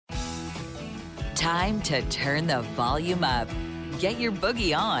time to turn the volume up, get your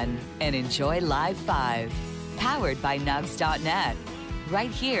boogie on, and enjoy Live 5, powered by Nugs.net,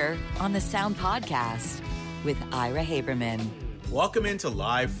 right here on the Sound Podcast with Ira Haberman. Welcome into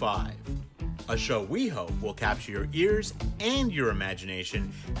Live 5, a show we hope will capture your ears and your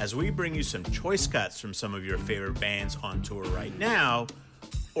imagination as we bring you some choice cuts from some of your favorite bands on tour right now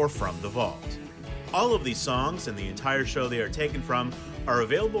or from the vault. All of these songs and the entire show they are taken from are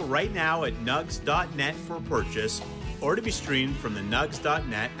available right now at Nugs.net for purchase or to be streamed from the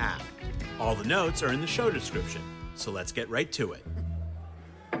Nugs.net app. All the notes are in the show description, so let's get right to it.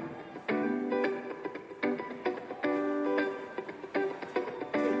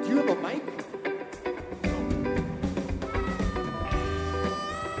 Do you have a mic?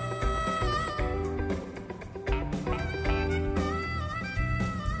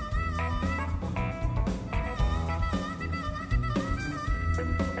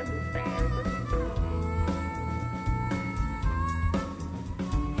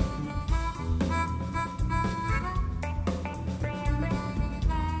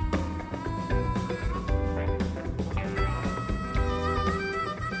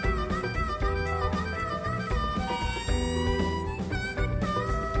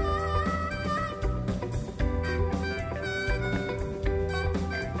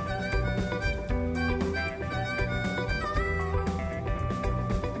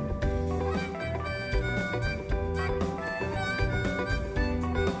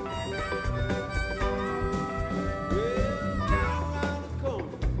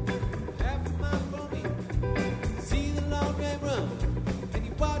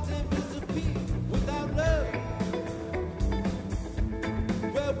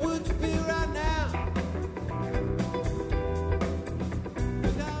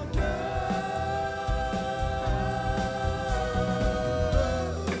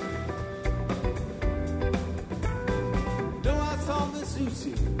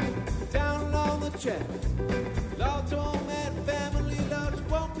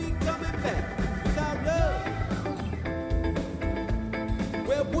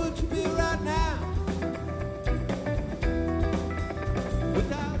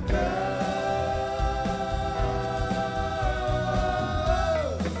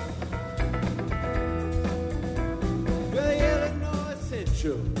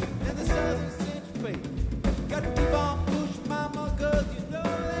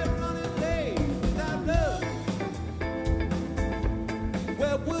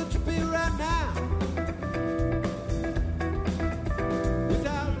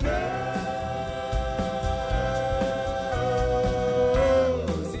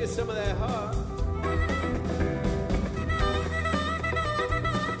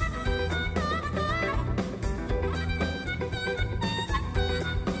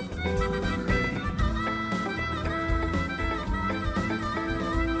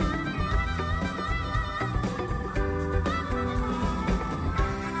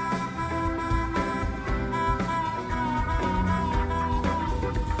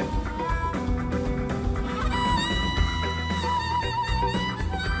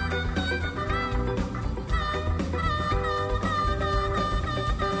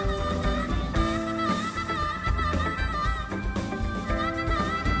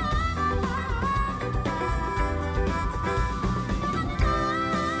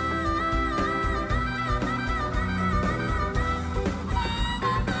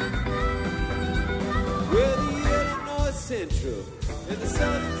 Central and the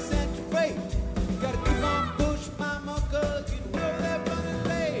Southern Central Freight. You gotta keep on pushing, mama, cause you know they're running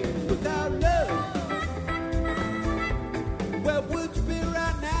late. Without love, where would you be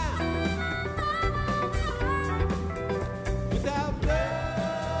right now? Without love,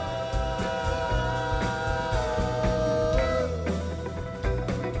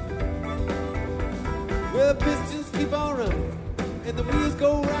 well, pistons keep on running and the wheels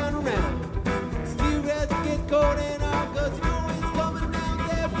go round and round. Steel rails get caught in our guts, you know it's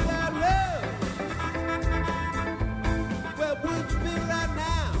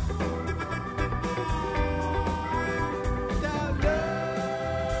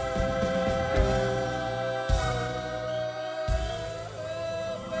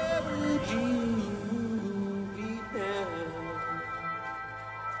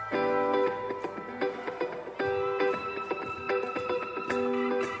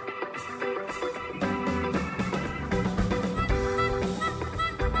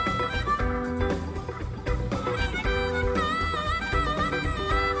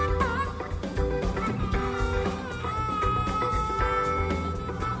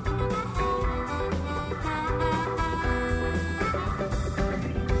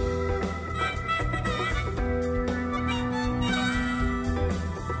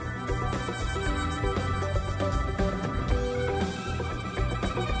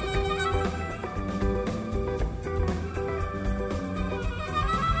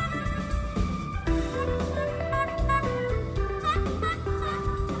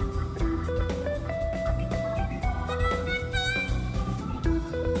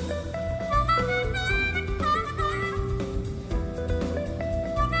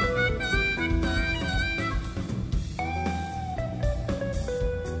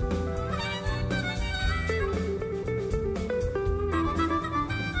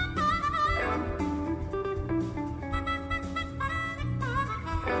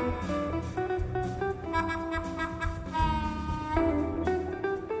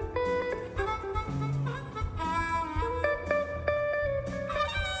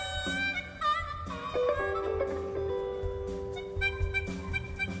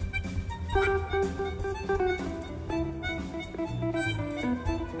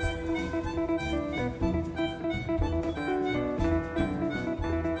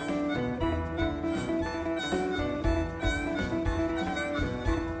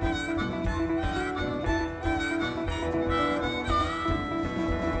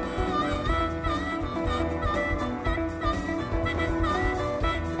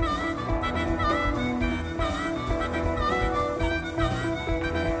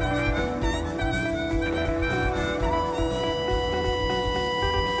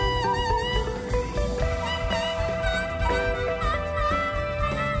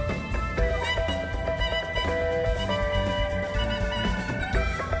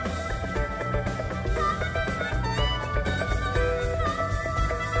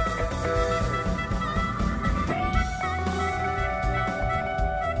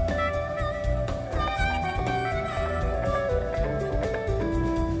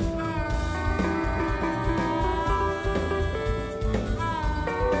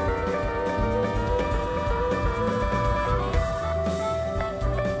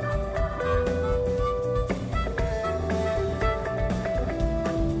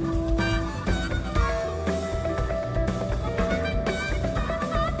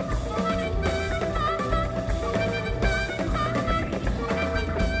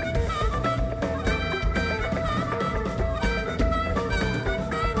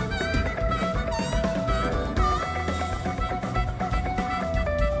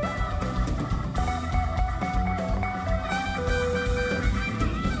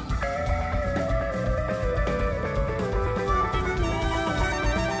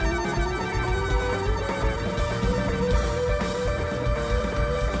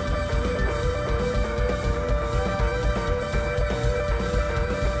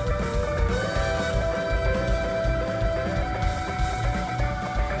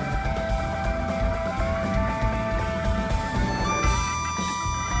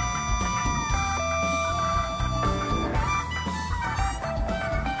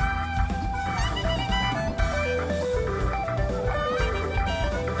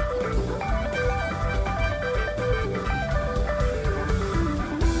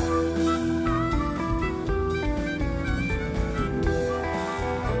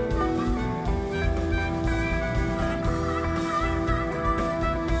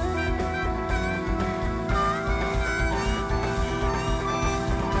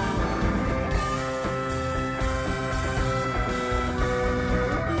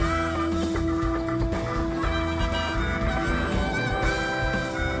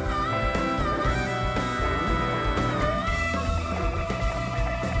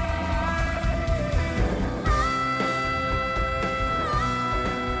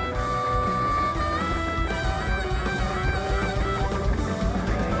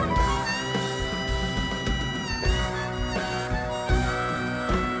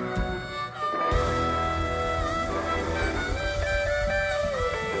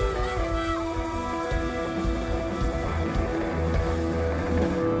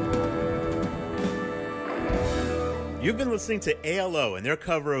You've been listening to ALO and their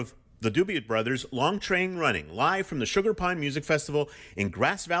cover of the Doobie Brothers' Long Train Running, live from the Sugar Pine Music Festival in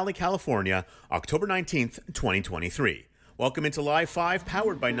Grass Valley, California, October 19th, 2023. Welcome into Live 5,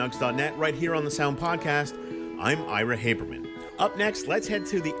 powered by Nugs.net, right here on the Sound Podcast. I'm Ira Haberman. Up next, let's head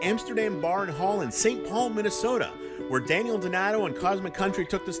to the Amsterdam Bar and Hall in St. Paul, Minnesota, where Daniel Donato and Cosmic Country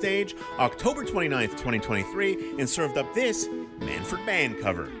took the stage October 29th, 2023, and served up this Manfred Band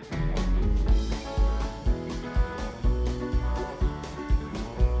cover.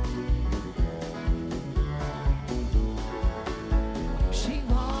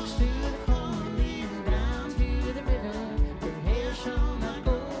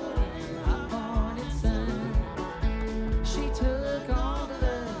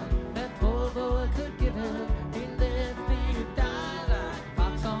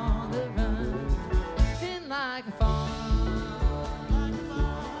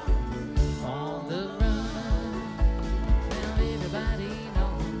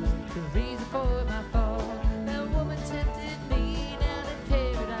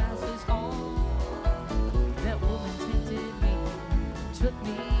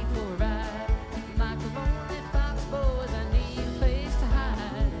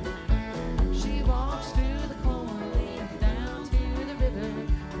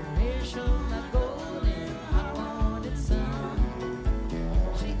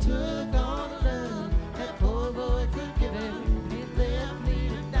 She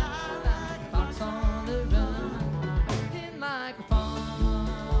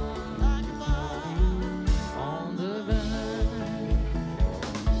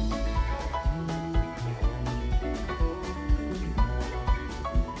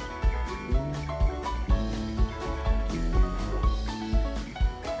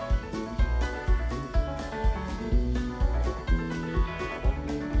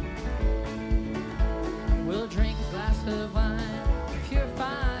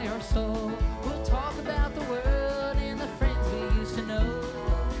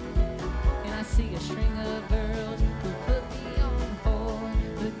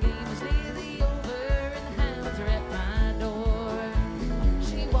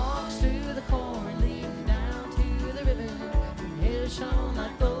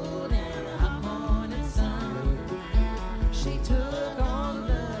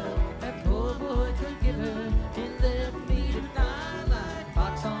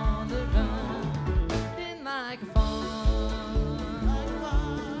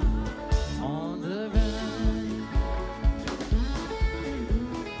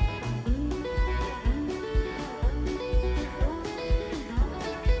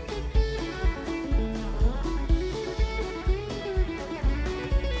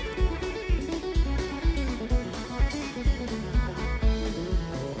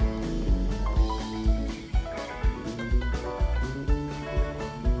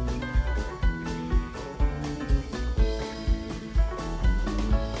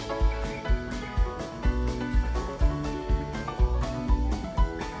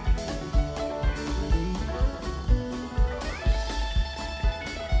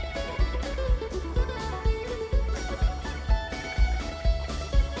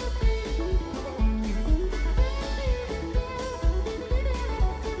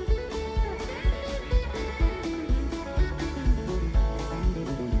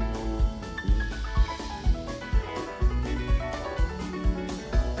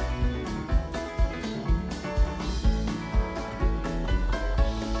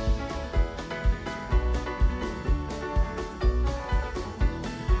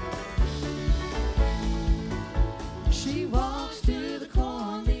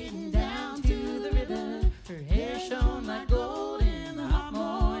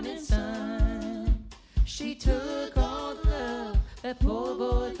that poor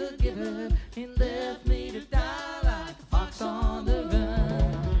boy forgiven. He left me to die like a fox on the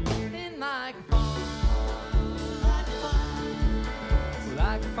run. In like a fawn, like a fawn,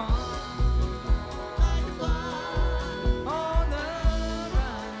 like a fawn.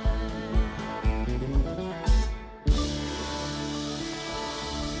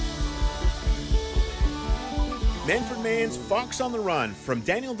 Manfred Mann's Fox on the Run from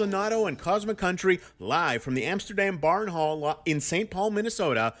Daniel Donato and Cosmic Country, live from the Amsterdam Barn Hall in St. Paul,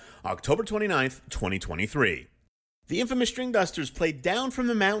 Minnesota, October 29th, 2023. The infamous String Dusters played Down from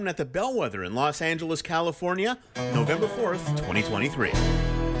the Mountain at the Bellwether in Los Angeles, California, November 4th, 2023.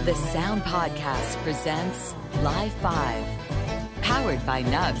 The Sound Podcast presents Live 5, powered by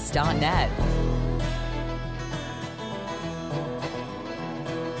Nugs.net.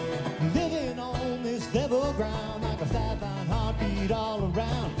 Living on this level ground like a flatline heartbeat all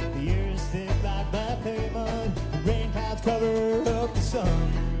around. The air is thick like black pavement. Rain clouds cover up the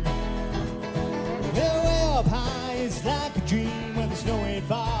sun. Well, way up high, it's like a dream when the snow it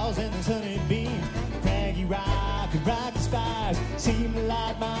falls and the sun it beams. Craggy rock and rocky spires seem to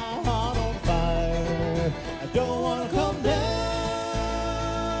light my heart on fire. I don't want to come down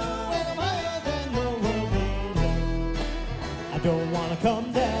when I'm higher than the world below. I don't want to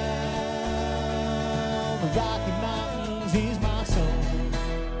come down. The Rocky Mountains is my soul.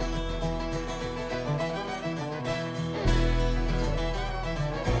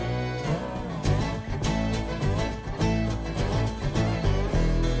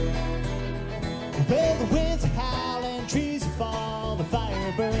 Well, the winds howl and trees fall. The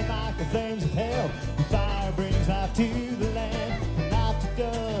fire burns like the flames of hell. The fire brings life to the land, from life to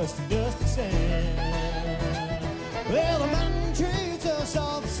dust and dust to sand. Well, the mountain trees us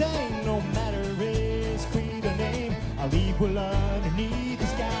all the same, no matter race, creed, or name. All equal underneath the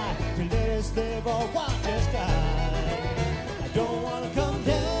sky to let us live or watch us die. I don't want to come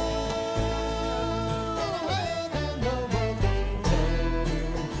down higher than the world below.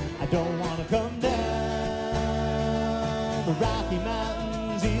 I don't want to come down. The Rocky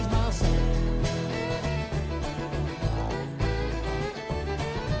Mountains is my soul.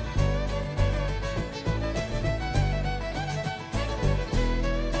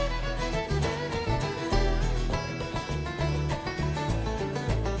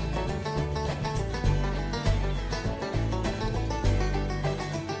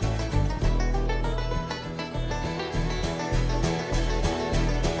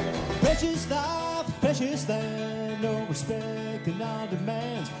 Precious life, precious land, no respect and no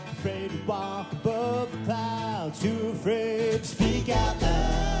demands. Afraid to walk above the clouds, too afraid to speak out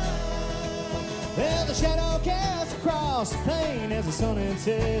loud. Well, the shadow casts across the plain as the sun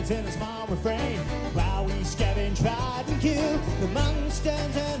sets in a small refrain. While we scavenge, fight and kill, the mountain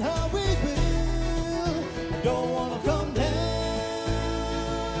stands and always will. I don't want to come down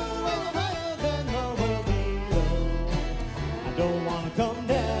when I'm higher than the world below. I don't want to come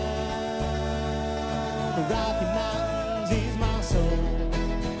down. The Rocky Mountains is my soul.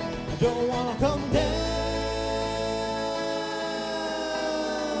 I don't want to come down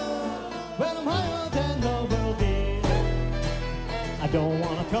when I'm higher than the world below. I don't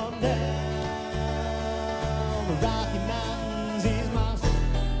want to come down. The Rocky Mountains is my soul.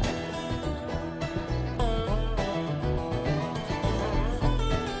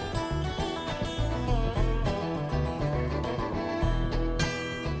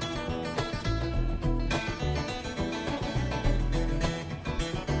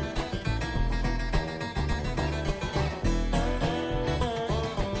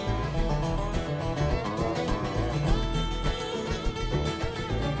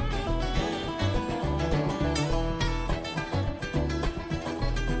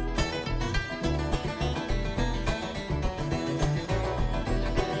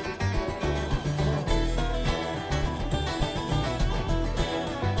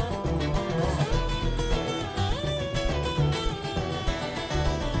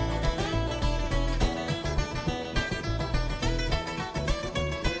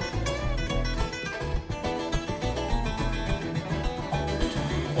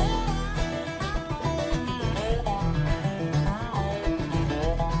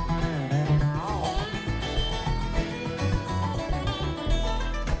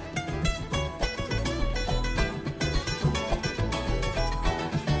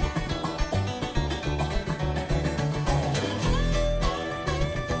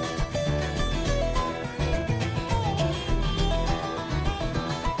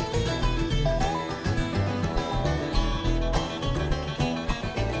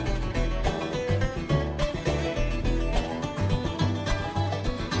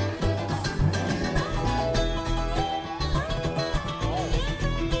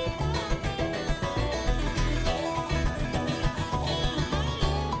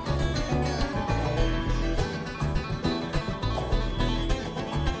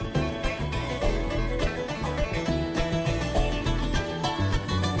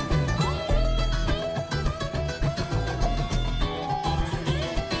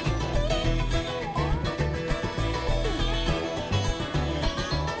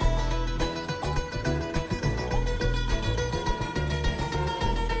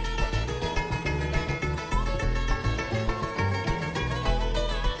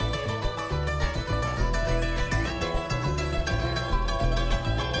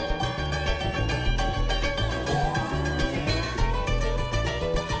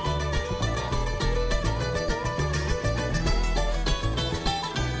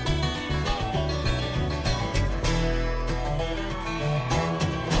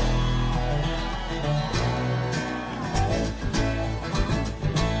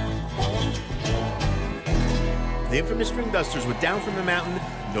 infamous String Dusters with Down from the Mountain,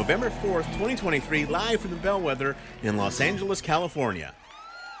 November 4th, 2023, live from the Bellwether in Los Angeles, California.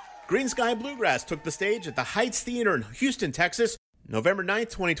 Green Sky Bluegrass took the stage at the Heights Theater in Houston, Texas, November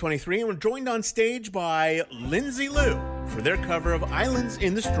 9th, 2023, and were joined on stage by Lindsay Lou for their cover of Islands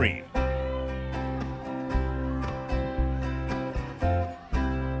in the Stream.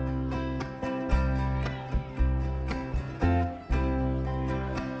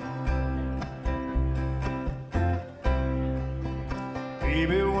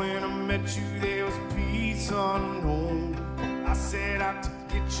 Baby, when I met you, there was peace unknown. I set out to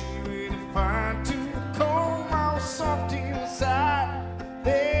get you in a fine tooth comb. I was soft inside.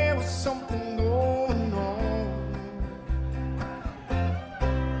 There was something going on.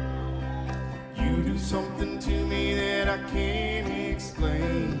 You do something to me that I can't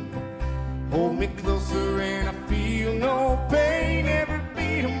explain. Hold me closer and I feel no pain. Every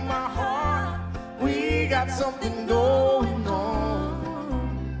beat of my heart, we got something going on.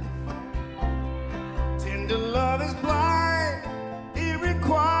 Tender love is blind, it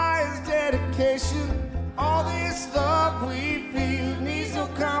requires dedication. All this love we feel needs no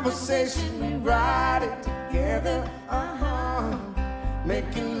conversation. We ride it together,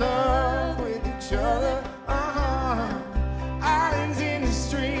 making love with each other, Islands in the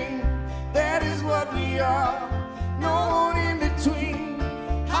stream, that is what we are. No one in between.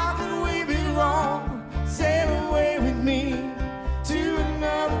 How could we be wrong? Sail away with me to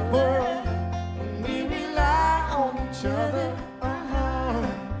another world, and we rely on each other,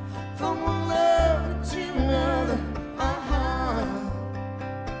 from one love to another,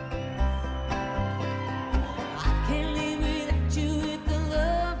 I can't live without you if the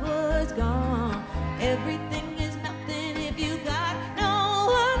love was gone. Everything is nothing if you got no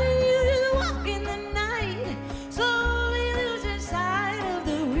one. You just walk in the night, slowly losing sight of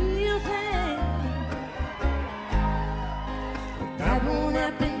the real thing. that won't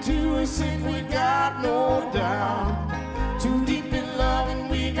happen to us if we got no doubt. Too deep in love and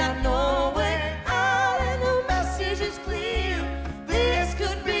we got no way out, and the message is clear. This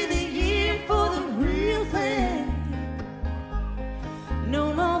could be the year for the real thing.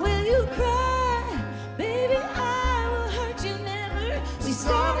 No more will you cry, baby, I will hurt you never. We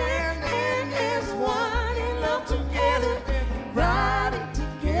start and end as one in love together, Ride it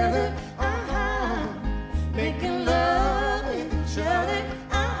together, making love with each other,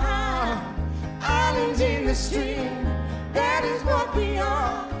 Islands in the stream, that is what we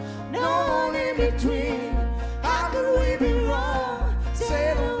are. No one in between. How could we be wrong?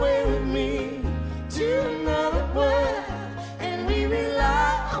 Sail away with me to another world, and we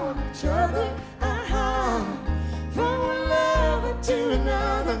rely on each other, from one lover to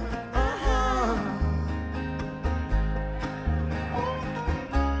another,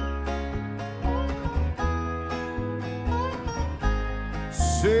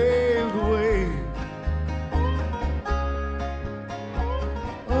 sailed away.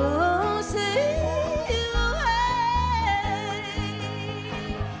 oh, sail away.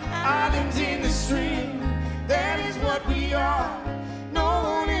 Islands in the stream, that is what we are. No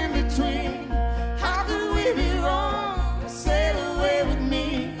one in between. How could we be wrong? Sail away with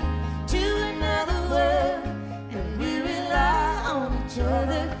me to another world, and we rely on each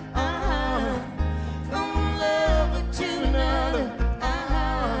other, from one lover to another,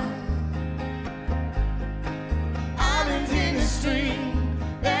 Islands in the stream,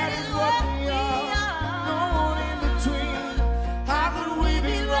 that is what we are. No one in between. How could we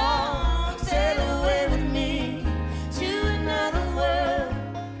be wrong? Sail away with me to another world,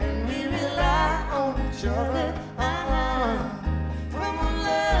 and we rely on each other, from one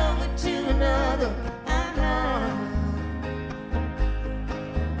lover to another,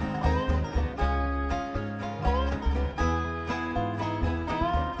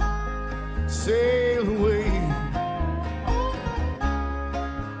 sail away.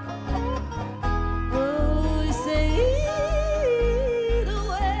 Oh, sail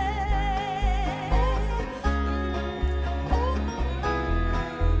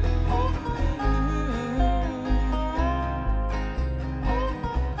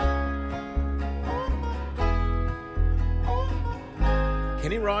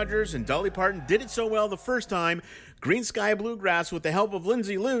Kenny Rogers and Dolly Parton did it so well the first time, Green Sky Bluegrass, with the help of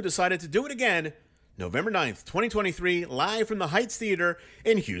Lindsay Lou, decided to do it again November 9th, 2023, live from the Heights Theater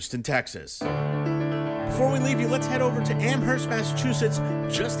in Houston, Texas. Before we leave you, let's head over to Amherst, Massachusetts,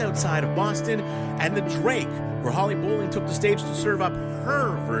 just outside of Boston, and the Drake, where Holly Bowling took the stage to serve up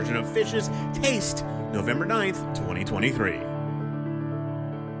her version of Fish's Taste, November 9th, 2023.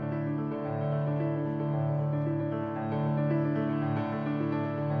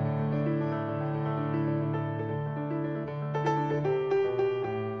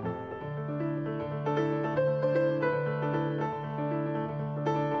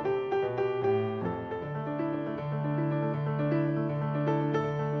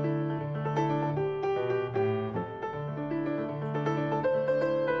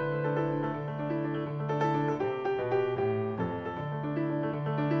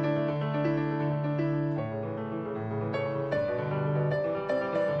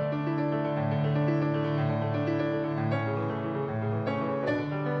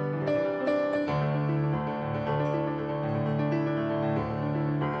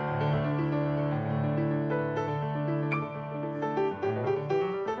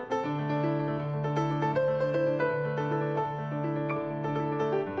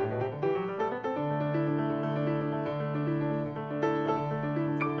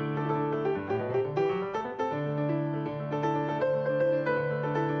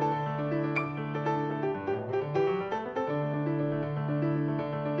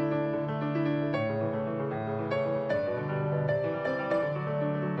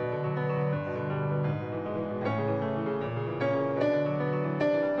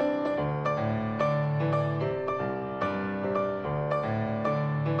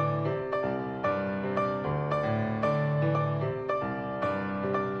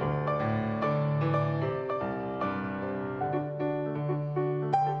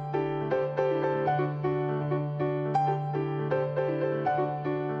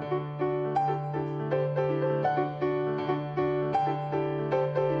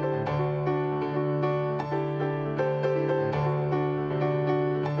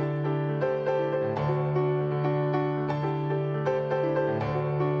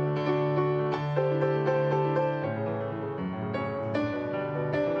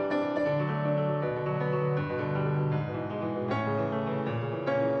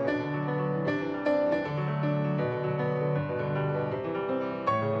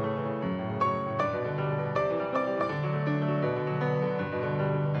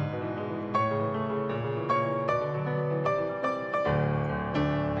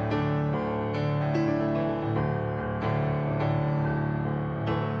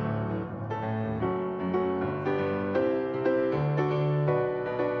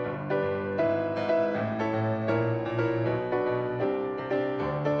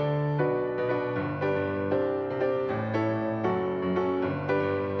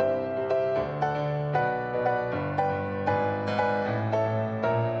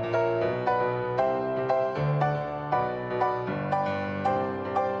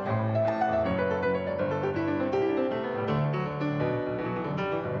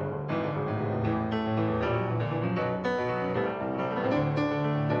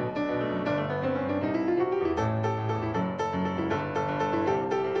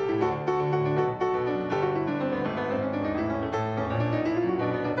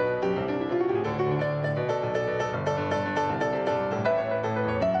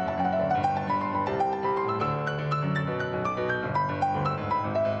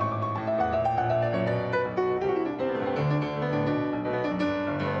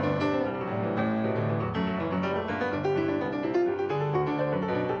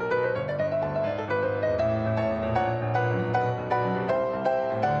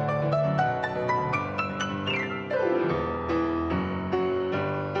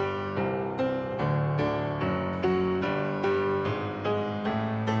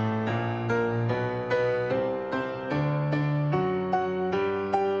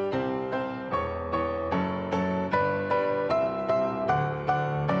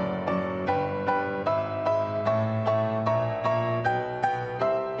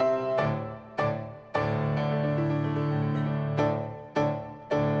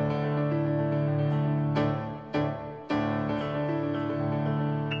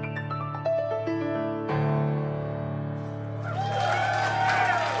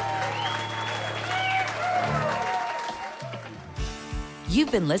 You've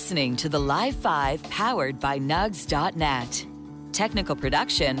been listening to the Live 5 powered by Nugs.net. Technical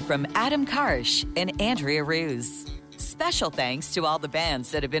production from Adam Karsh and Andrea Ruse. Special thanks to all the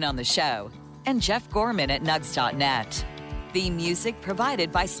bands that have been on the show and Jeff Gorman at Nugs.net. Theme music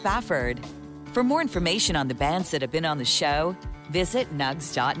provided by Spafford. For more information on the bands that have been on the show, visit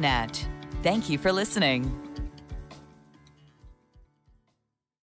Nugs.net. Thank you for listening.